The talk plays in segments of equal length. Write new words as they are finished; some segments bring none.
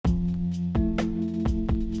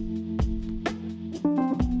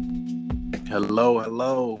Hello,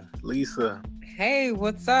 hello, Lisa. Hey,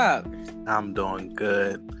 what's up? I'm doing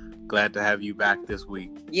good. Glad to have you back this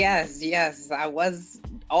week. Yes. I was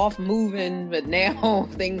off moving, but now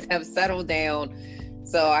things have settled down.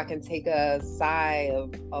 So I can take a sigh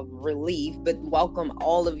of relief. But welcome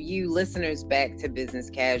all of you listeners back to Business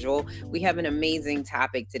Casual. We have an amazing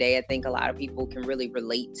topic today. I think a lot of people can really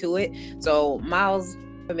relate to it. So, Miles,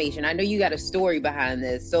 information. I know you got a story behind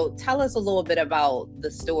this. So tell us a little bit about the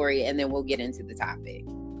story and then we'll get into the topic.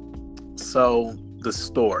 So, the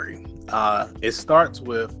story it starts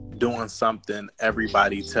with doing something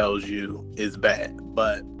everybody tells you is bad,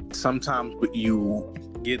 but sometimes you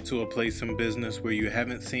get to a place in business where you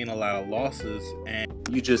haven't seen a lot of losses and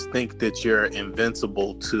you just think that you're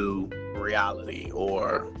invincible to reality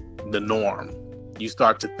or the norm. You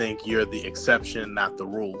start to think you're the exception, not the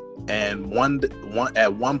rule. And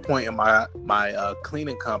at one point in my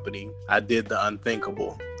cleaning company, I did the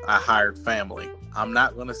unthinkable. I hired family. I'm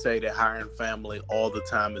not going to say that hiring family all the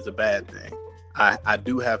time is a bad thing. I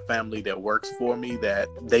do have family that works for me that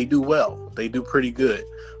they do well. They do pretty good.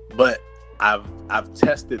 But I've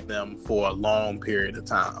tested them for a long period of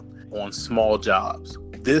time on small jobs.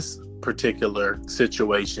 This particular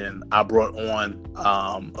situation, I brought on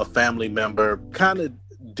a family member kind of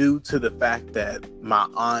due to the fact that my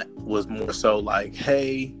aunt was more so like,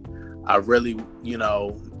 hey, I really,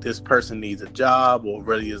 this person needs a job or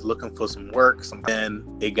really is looking for some work.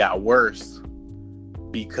 And it got worse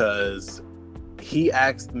because he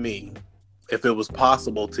asked me if it was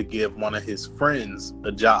possible to give one of his friends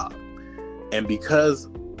a job. And because,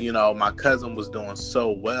 my cousin was doing so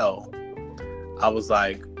well, I was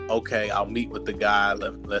like, okay, I'll meet with the guy.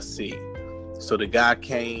 Let's see. So the guy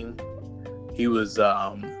came. He was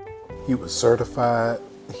certified.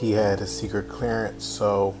 He had his secret clearance,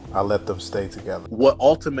 so I let them stay together. What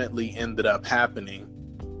ultimately ended up happening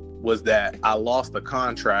was that I lost a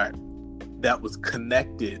contract that was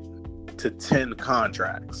connected to 10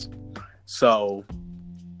 contracts. So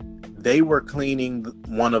they were cleaning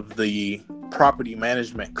one of the property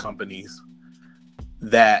management companies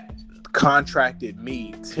that contracted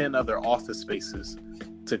me 10 other office spaces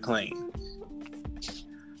to clean.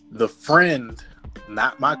 The friend,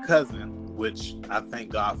 not my cousin, which I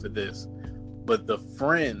thank God for this, but the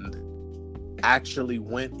friend actually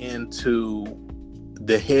went into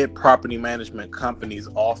the head property management company's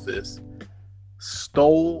office,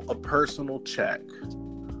 stole a personal check,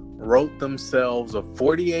 wrote themselves a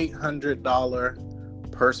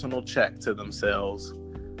 $4,800 personal check to themselves.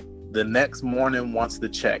 The next morning, once the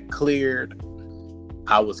check cleared,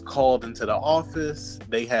 I was called into the office.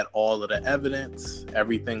 They had all of the evidence.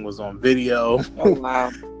 Everything was on video. Oh, wow.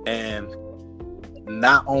 And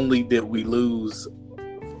not only did we lose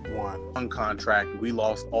one contract, we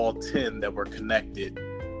lost all 10 that were connected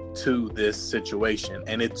to this situation.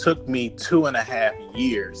 And it took me 2.5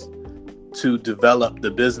 years to develop the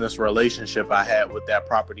business relationship I had with that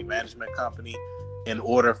property management company in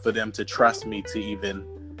order for them to trust me to even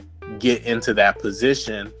get into that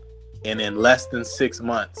position. And in less than 6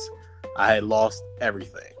 months, I had lost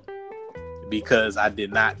everything because I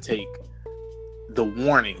did not take the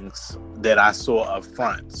warnings that I saw up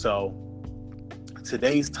front. So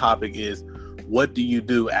today's topic is, what do you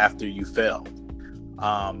do after you fail?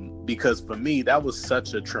 Because for me, that was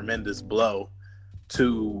such a tremendous blow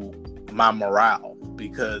to my morale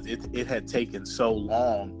because it had taken so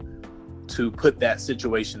long to put that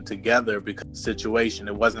situation together. Because it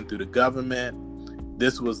wasn't through the government.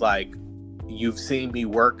 This was like, you've seen me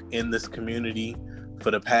work in this community for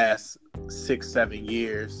the past 6-7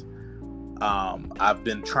 years. I've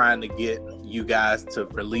been trying to get you guys to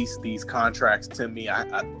release these contracts to me.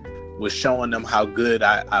 I was showing them how good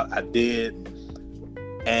I did.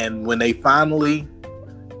 And when they finally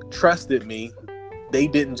trusted me, they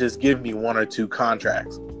didn't just give me 1 or 2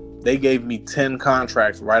 contracts. They gave me 10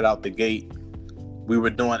 contracts right out the gate. We were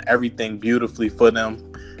doing everything beautifully for them.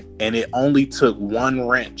 And it only took one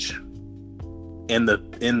wrench in the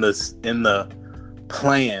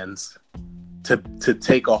plans to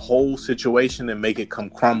take a whole situation and make it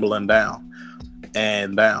come crumbling down.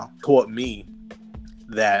 And taught me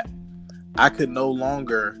that I could no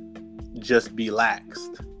longer just be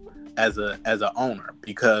laxed as an owner,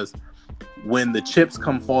 because when the chips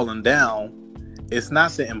come falling down, it's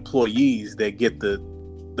not the employees that get the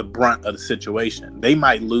brunt of the situation. They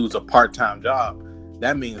might lose a part-time job.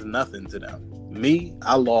 That means nothing to them. Me,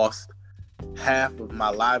 I lost half of my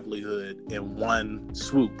livelihood in one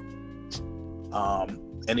swoop.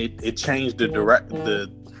 And it changed the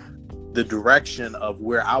direction of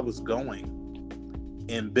where I was going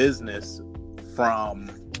in business from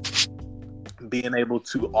being able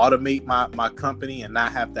to automate my company and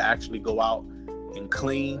not have to actually go out and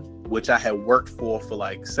clean, which I had worked for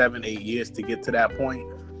like 7-8 years to get to that point,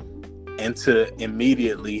 and to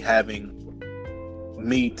immediately having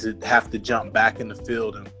me to have to jump back in the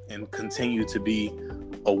field and continue to be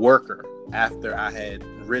a worker after I had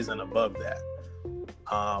risen above that.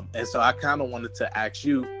 And so I kind of wanted to ask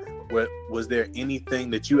you, was there anything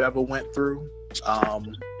that you ever went through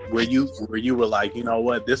where you were like, you know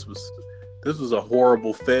what, this was a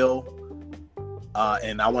horrible fail,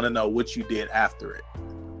 and I want to know what you did after it.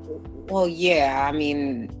 Well, yeah, I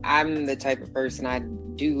mean, I'm the type of person, I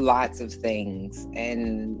do lots of things,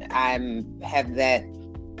 and I have that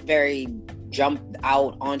very jump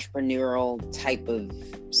out entrepreneurial type of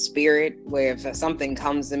spirit where if something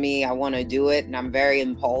comes to me, I want to do it, and I'm very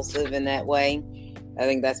impulsive in that way. I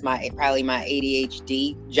think that's probably my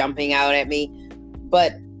ADHD jumping out at me.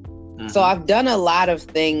 But so I've done a lot of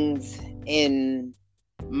things in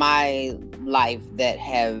my life that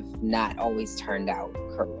have not always turned out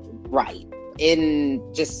right. In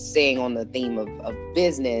just staying on the theme of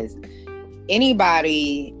business,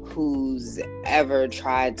 anybody who's ever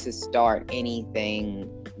tried to start anything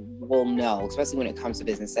will know, especially when it comes to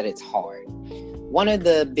business, that it's hard. One of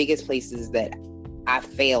the biggest places that I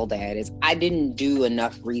failed at is I didn't do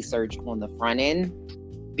enough research on the front end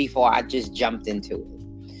before I just jumped into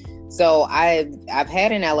it. So I've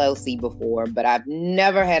had an LLC before, but I've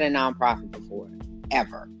never had a nonprofit before,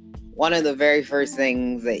 ever. One of the very first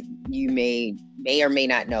things that you may or may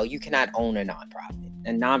not know, you cannot own a nonprofit.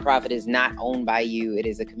 A nonprofit is not owned by you. It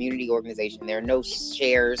is a community organization. There are no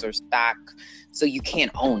shares or stock, so you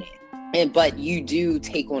can't own it. But you do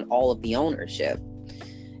take on all of the ownership.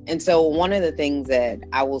 And so one of the things that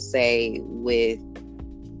I will say with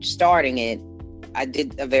starting it, I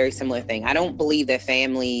did a very similar thing. I don't believe that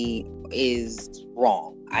family is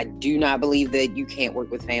wrong. I do not believe that you can't work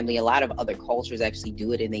with family. A lot of other cultures actually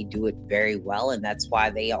do it, and they do it very well. And that's why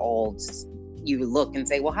they all, you look and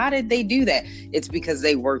say, well, how did they do that? It's because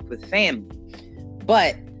they worked with family.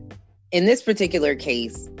 But in this particular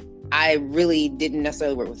case, I really didn't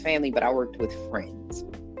necessarily work with family, but I worked with friends.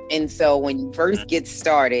 And so when you first get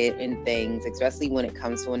started in things, especially when it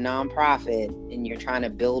comes to a nonprofit and you're trying to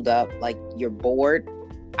build up like your board,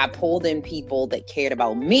 I pulled in people that cared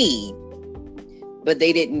about me, but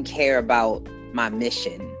they didn't care about my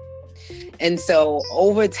mission. And so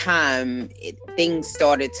over time, things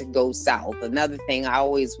started to go south. Another thing, I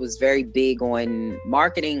always was very big on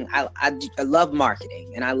marketing. I love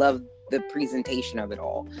marketing, and I love the presentation of it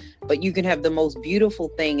all. But you can have the most beautiful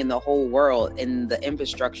thing in the whole world and the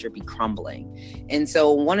infrastructure be crumbling. And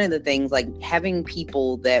so one of the things, like having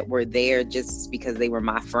people that were there just because they were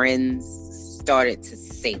my friends, started to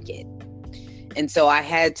sink it. And so I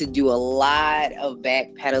had to do a lot of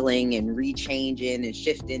backpedaling and rechanging and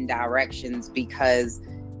shifting directions, because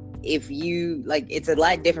if you like, it's a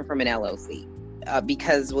lot different from an LLC.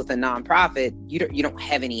 Because with a nonprofit, you don't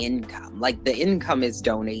have any income. Like the income is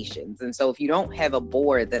donations. And so if you don't have a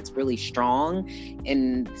board that's really strong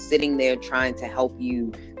and sitting there trying to help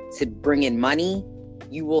you to bring in money,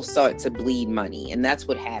 you will start to bleed money. And that's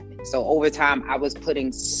what happened. So over time, I was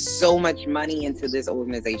putting so much money into this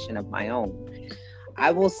organization of my own. I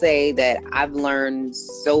will say that I've learned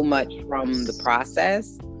so much from the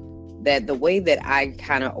process, that the way that I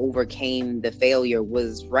kind of overcame the failure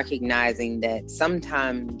was recognizing that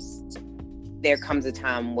sometimes there comes a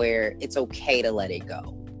time where it's okay to let it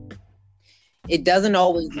go. It doesn't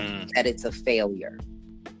always mean that it's a failure.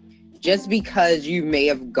 Just because you may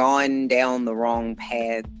have gone down the wrong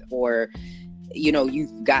path, or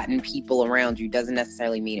you've gotten people around you, doesn't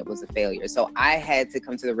necessarily mean it was a failure. So I had to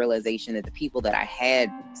come to the realization that the people that I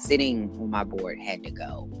had sitting on my board had to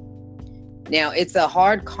go. Now, it's a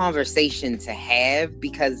hard conversation to have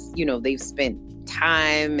because, they've spent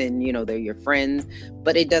time and, they're your friends,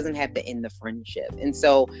 but it doesn't have to end the friendship. And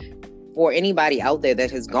so for anybody out there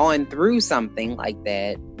that has gone through something like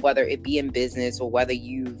that, whether it be in business or whether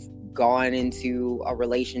you've gone into a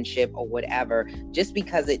relationship or whatever, just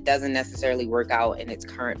because it doesn't necessarily work out in its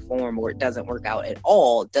current form, or it doesn't work out at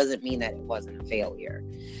all, doesn't mean that it wasn't a failure.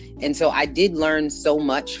 And so I did learn so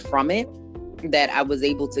much from it that I was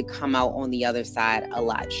able to come out on the other side a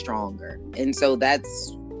lot stronger. And so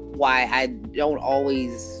that's why I don't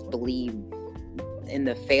always believe in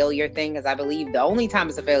the failure thing, because I believe the only time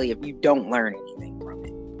it's a failure if you don't learn anything from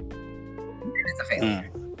it, then it's a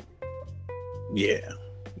failure.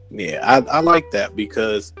 Yeah, I like that,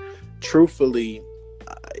 because truthfully,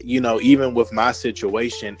 even with my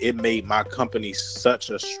situation, it made my company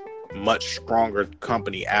such a much stronger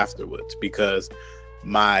company afterwards, because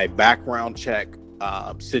my background check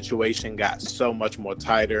situation got so much more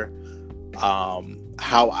tighter.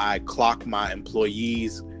 How I clock my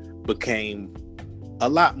employees became a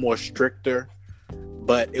lot more stricter,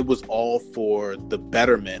 but it was all for the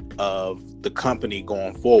betterment of the company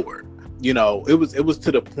going forward. You know, it was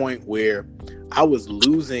to the point where I was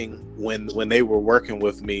losing when they were working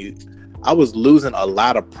with me. I was losing a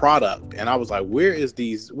lot of product, and I was like,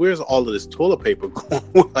 where's all of this toilet paper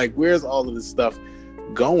going? Like, where's all of this stuff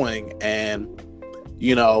going? And,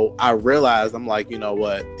 you know, I realized, I'm like, you know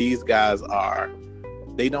what, these guys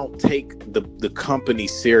they don't take the company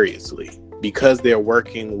seriously because they're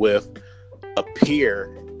working with a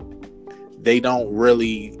peer. They don't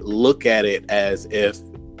really look at it as if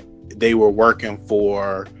they were working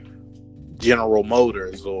for General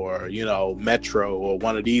Motors or, you know, Metro or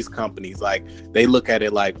one of these companies. Like, they look at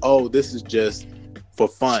it like, oh, this is just for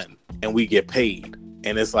fun and we get paid.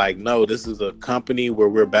 And it's like, no, this is a company where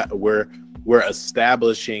we're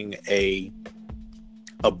establishing a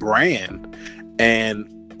brand.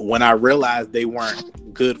 And when I realized they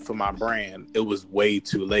weren't good for my brand, it was way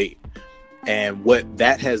too late. And what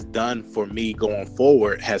that has done for me going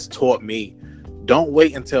forward has taught me, don't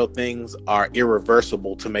wait until things are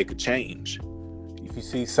irreversible to make a change. If you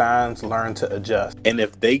see signs, learn to adjust. And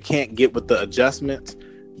if they can't get with the adjustments,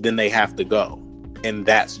 then they have to go. And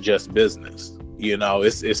that's just business. You know,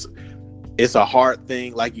 it's a hard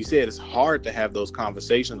thing. Like you said, it's hard to have those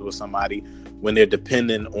conversations with somebody when they're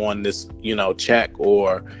dependent on this, you know, check,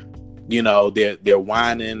 or, you know, they're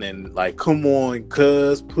whining and like, come on,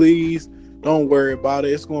 cuz, please don't worry about it.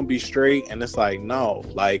 It's going to be straight. And it's like, no,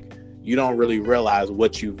 like, you don't really realize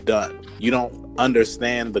what you've done. You don't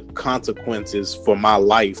understand the consequences for my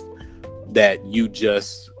life that you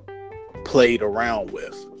just played around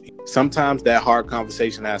with. Sometimes that hard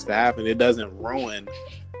conversation has to happen. It doesn't ruin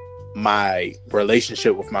my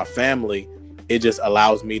relationship with my family. It just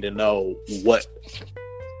allows me to know what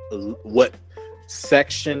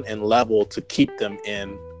section and level to keep them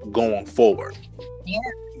in going forward. Yeah.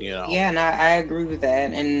 You know? Yeah, and I agree with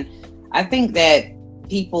that. And I think that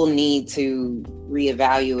people need to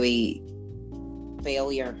reevaluate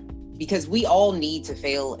failure, because we all need to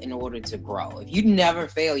fail in order to grow. If you never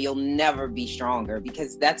fail, you'll never be stronger,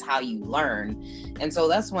 because that's how you learn. And so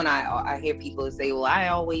that's when I hear people say, well,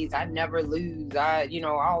 I never lose. I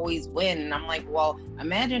always win. And I'm like, well,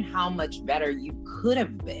 imagine how much better you could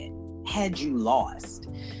have been had you lost.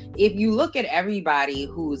 If you look at everybody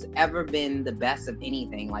who's ever been the best of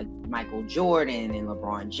anything, like Michael Jordan and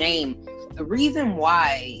LeBron James, the reason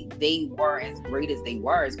why they were as great as they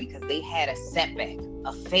were is because they had a setback,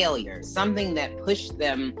 a failure, something that pushed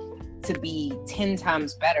them to be 10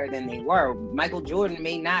 times better than they were. Michael Jordan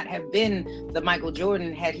may not have been the Michael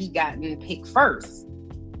Jordan had he gotten picked first,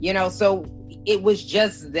 you know, so it was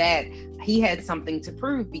just that he had something to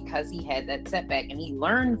prove because he had that setback and he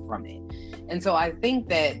learned from it. And so I think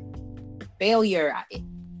that failure,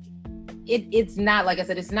 it's not, like I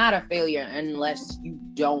said, it's not a failure unless you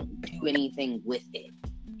don't do anything with it.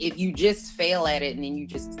 If you just fail at it and then you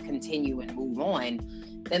just continue and move on,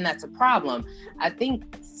 then that's a problem. I think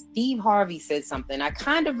Steve Harvey said something. I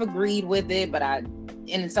kind of agreed with it, but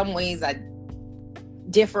in some ways I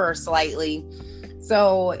differ slightly.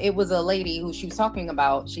 So it was a lady who she was talking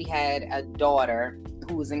about. She had a daughter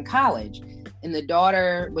who was in college, and the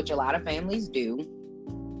daughter, which a lot of families do,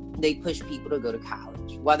 they push people to go to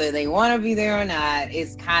college, whether they want to be there or not.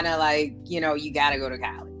 It's kind of like, you know, you got to go to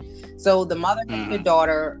college. So the mother took the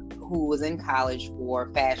daughter who was in college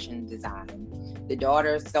for fashion design. The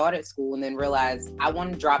daughter started school and then realized, I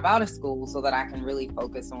want to drop out of school so that I can really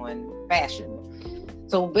focus on fashion.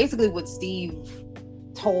 So basically what Steve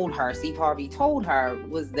Harvey told her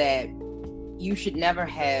was that you should never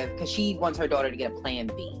have, because she wants her daughter to get a plan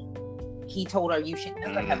B. He told her you should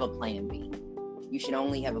never have a plan B. You should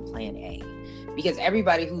only have a plan A, because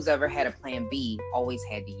everybody who's ever had a plan B always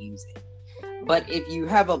had to use it. But if you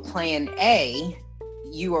have a plan A,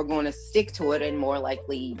 you are going to stick to it and more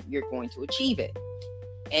likely you're going to achieve it.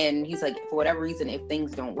 And he's like, for whatever reason, if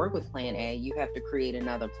things don't work with plan A, you have to create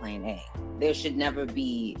another plan A. There should never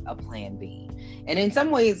be a plan B. And in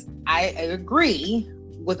some ways, I agree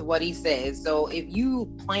with what he says. So if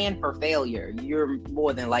you plan for failure, you're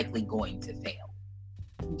more than likely going to fail.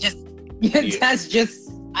 That's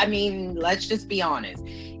just, I mean, let's just be honest.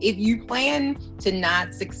 If you plan to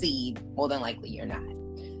not succeed, more than likely you're not.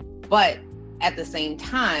 But at the same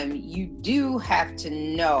time, you do have to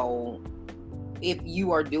know if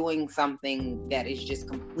you are doing something that is just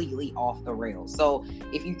completely off the rails. So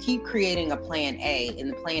if you keep creating a plan A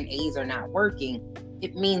and the plan A's are not working,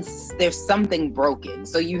 it means there's something broken.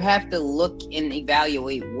 So you have to look and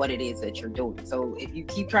evaluate what it is that you're doing. So if you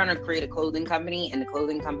keep trying to create a clothing company and the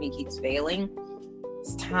clothing company keeps failing,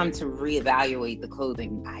 it's time to reevaluate the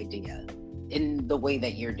clothing idea in the way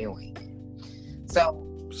that you're doing it.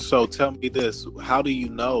 So tell me this, how do you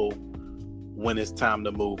know when it's time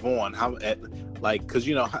to move on? Because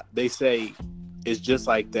they say it's just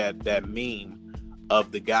like that meme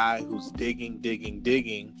of the guy who's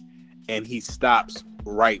digging, and he stops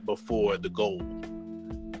right before the goal.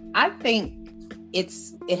 I think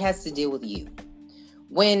it has to deal with you.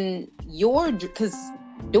 Because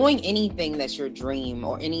doing anything that's your dream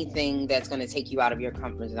or anything that's going to take you out of your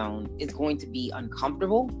comfort zone is going to be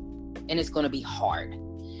uncomfortable and it's going to be hard.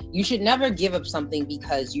 You should never give up something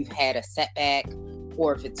because you've had a setback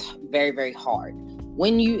or if it's very, very hard.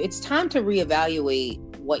 It's time to reevaluate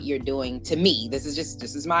what you're doing. To me, this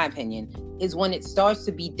is my opinion, is when it starts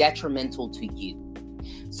to be detrimental to you.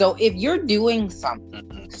 So if you're doing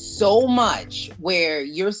something so much where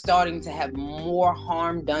you're starting to have more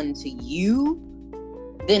harm done to you,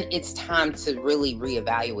 then it's time to really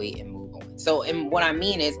reevaluate and move on. So, and what I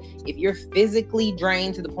mean is, if you're physically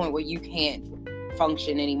drained to the point where you can't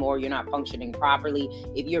function anymore, you're not functioning properly,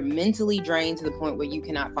 if you're mentally drained to the point where you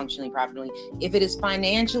cannot function properly, if it is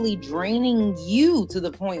financially draining you to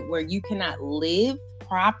the point where you cannot live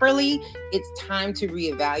properly, it's time to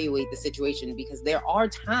reevaluate the situation, because there are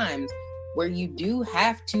times where you do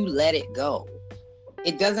have to let it go.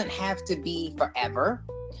 It doesn't have to be forever,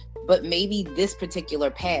 but maybe this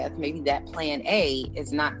particular path, maybe that plan A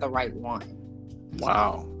is not the right one.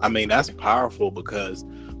 Wow. I mean, that's powerful, because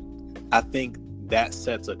I think that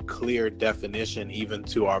sets a clear definition even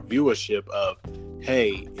to our viewership of,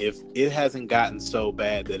 hey, if it hasn't gotten so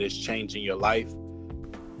bad that it's changing your life,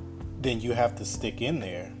 then you have to stick in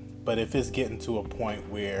there. But if it's getting to a point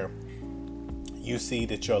where you see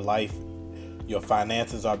that your life, your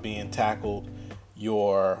finances are being tackled,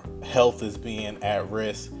 your health is being at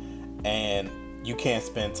risk, and you can't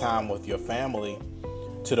spend time with your family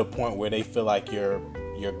to the point where they feel like you're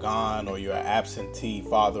gone or you're an absentee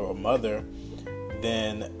father or mother,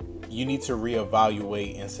 then you need to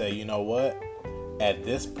reevaluate and say, you know what? At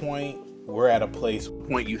this point, we're at a place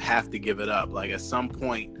point you have to give it up. Like, at some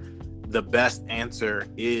point, the best answer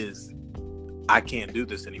is, I can't do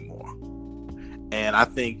this anymore. And I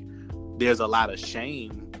think there's a lot of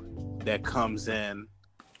shame that comes in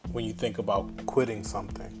when you think about quitting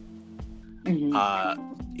something.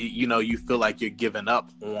 You feel like you're giving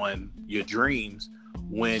up on your dreams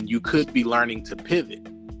when you could be learning to pivot.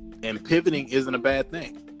 And pivoting isn't a bad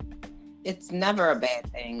thing. It's never a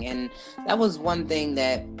bad thing. And that was one thing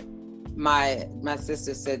that my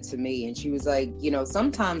sister said to me, and she was like,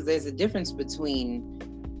 sometimes there's a difference between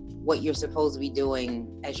what you're supposed to be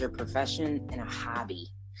doing as your profession and a hobby.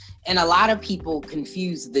 And a lot of people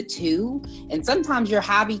confuse the two. And sometimes your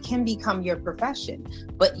hobby can become your profession,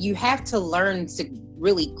 but you have to learn to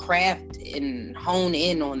really craft and hone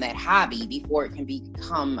in on that hobby before it can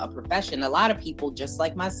become a profession. A lot of people, just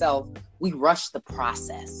like myself, we rush the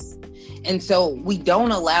process. And so we don't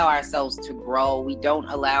allow ourselves to grow. We don't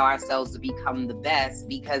allow ourselves to become the best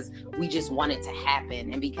because we just want it to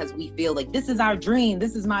happen. And because we feel like this is our dream,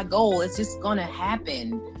 this is my goal, it's just gonna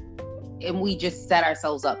happen. And we just set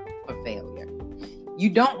ourselves up for failure. You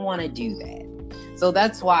don't want to do that. So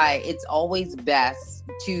that's why it's always best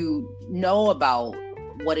to know about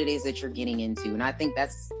what it is that you're getting into. And I think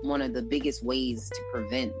that's one of the biggest ways to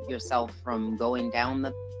prevent yourself from going down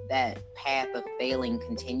that path of failing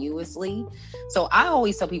continuously. So I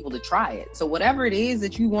always tell people to try it. So whatever it is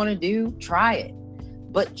that you want to do, try it.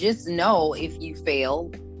 But just know, if you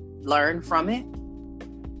fail, learn from it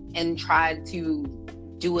and try to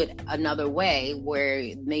do it another way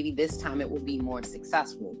where maybe this time it will be more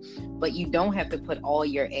successful. But you don't have to put all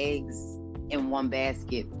your eggs in one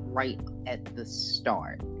basket right at the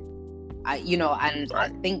start. I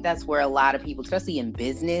think that's where a lot of people, especially in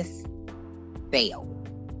business, fail,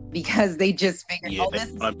 because they just figure, this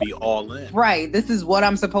is gonna be all in. Right. This is what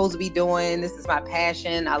I'm supposed to be doing. This is my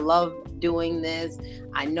passion. I love doing this.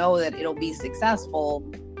 I know that it'll be successful,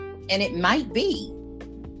 and it might be.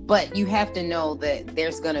 But you have to know that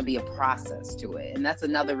there's going to be a process to it. And that's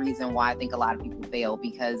another reason why I think a lot of people fail,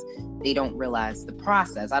 because they don't realize the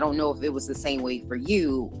process. I don't know if it was the same way for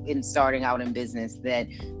you in starting out in business, that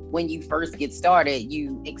when you first get started,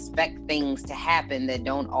 you expect things to happen that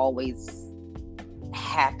don't always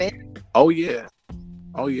happen. Oh, yeah.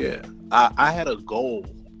 I had a goal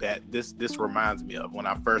that this reminds me of when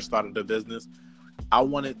I first started the business. I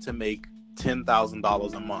wanted to make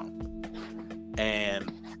 $10,000 a month.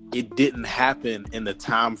 And it didn't happen in the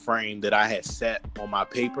time frame that I had set on my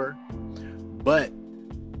paper, but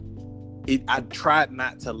I tried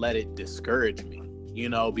not to let it discourage me,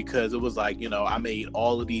 because it was like, I made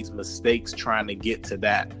all of these mistakes trying to get to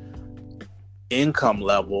that income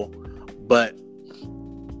level, but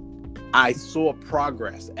I saw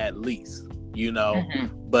progress at least,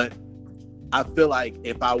 but I feel like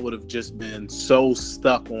if I would have just been so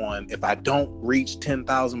stuck on, if I don't reach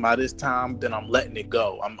 10,000 by this time, then I'm letting it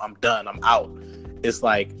go. I'm done. I'm out. It's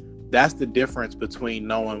like, that's the difference between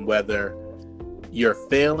knowing whether you're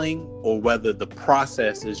failing or whether the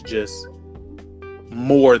process is just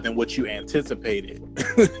more than what you anticipated,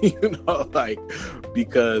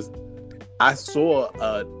 because I saw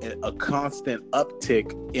a constant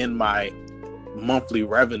uptick in my monthly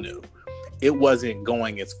revenue. It wasn't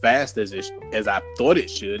going as fast as I thought it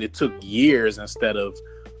should. It took years instead of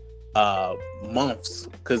months.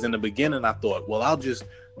 Because in the beginning, I thought, well, I'll just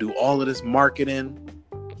do all of this marketing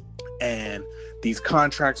and these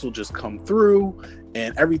contracts will just come through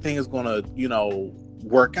and everything is going to,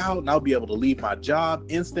 work out and I'll be able to leave my job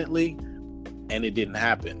instantly. And it didn't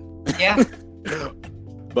happen. Yeah.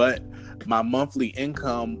 But my monthly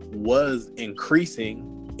income was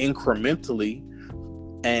increasing incrementally.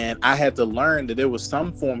 And I had to learn that there was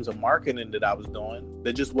some forms of marketing that I was doing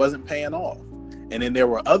that just wasn't paying off. And then there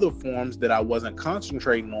were other forms that I wasn't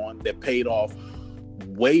concentrating on that paid off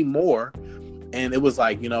way more. And it was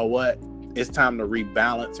like, you know what? It's time to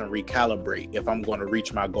rebalance and recalibrate if I'm going to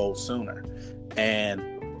reach my goal sooner. And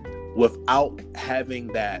without having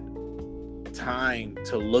that time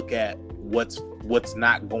to look at what's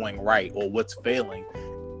not going right or what's failing,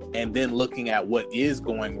 and then looking at what is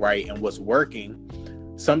going right and what's working,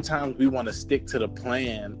 sometimes we want to stick to the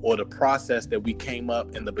plan or the process that we came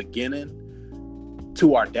up in the beginning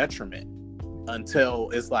to our detriment,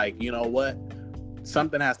 until it's like, you know what?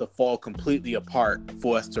 Something has to fall completely apart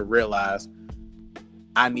for us to realize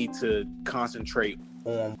I need to concentrate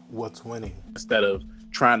on what's winning instead of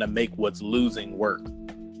trying to make what's losing work.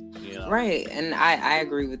 Right. And I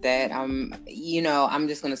agree with that. I'm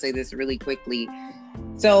just going to say this really quickly.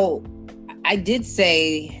 So I did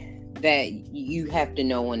say that you have to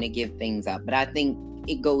know when to give things up, but I think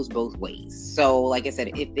it goes both ways. So like I said,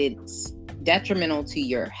 if it's detrimental to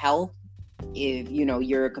your health, if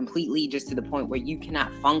you're completely just to the point where you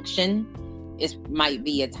cannot function, it might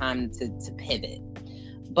be a time to pivot.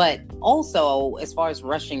 But also, as far as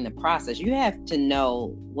rushing the process, you have to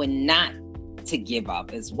know when not to give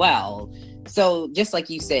up as well. So just like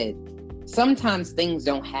you said, sometimes things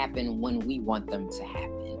don't happen when we want them to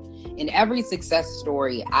happen. In every success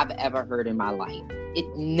story I've ever heard in my life, it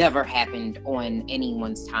never happened on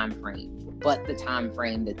anyone's time frame, but the time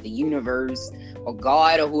frame that the universe or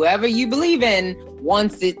God or whoever you believe in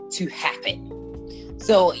wants it to happen.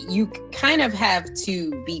 So you kind of have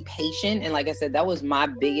to be patient. And like I said, that was my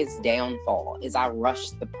biggest downfall, is I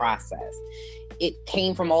rushed the process. It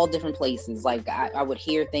came from all different places. Like I would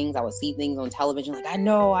hear things, I would see things on television, like I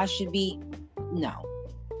know I should be, no.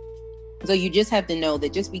 So you just have to know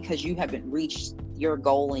that just because you haven't reached your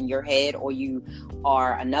goal in your head, or you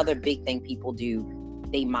are, another big thing people do,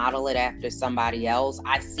 they model it after somebody else.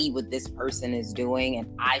 I see what this person is doing and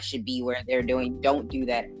I should be where they're doing. Don't do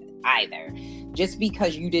that either. Just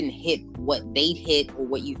because you didn't hit what they hit or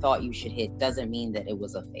what you thought you should hit doesn't mean that it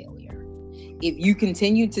was a failure. If you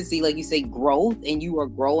continue to see, like you say, growth, and you are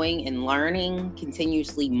growing and learning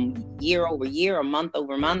continuously year over year or month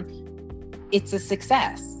over month, it's a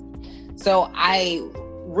success. So I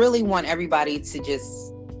really want everybody to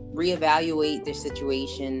just reevaluate their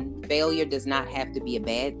situation. Failure does not have to be a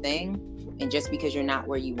bad thing. And just because you're not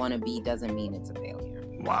where you want to be doesn't mean it's a failure.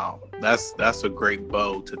 Wow. That's a great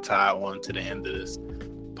bow to tie on to the end of this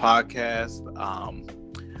podcast.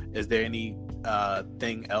 Is there any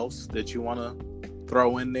thing else that you want to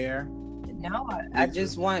throw in there? No, I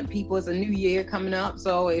just want people, it's a new year coming up.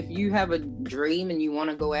 So if you have a dream and you want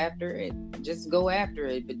to go after it, just go after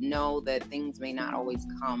it. But know that things may not always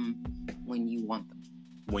come when you want them.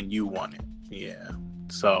 When you want it. Yeah.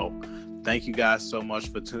 So thank you guys so much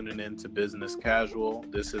for tuning in to Business Casual.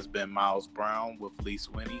 This has been Miles Brown with Lise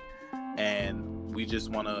Winnie. And we just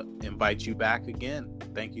want to invite you back again.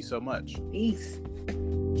 Thank you so much. Peace.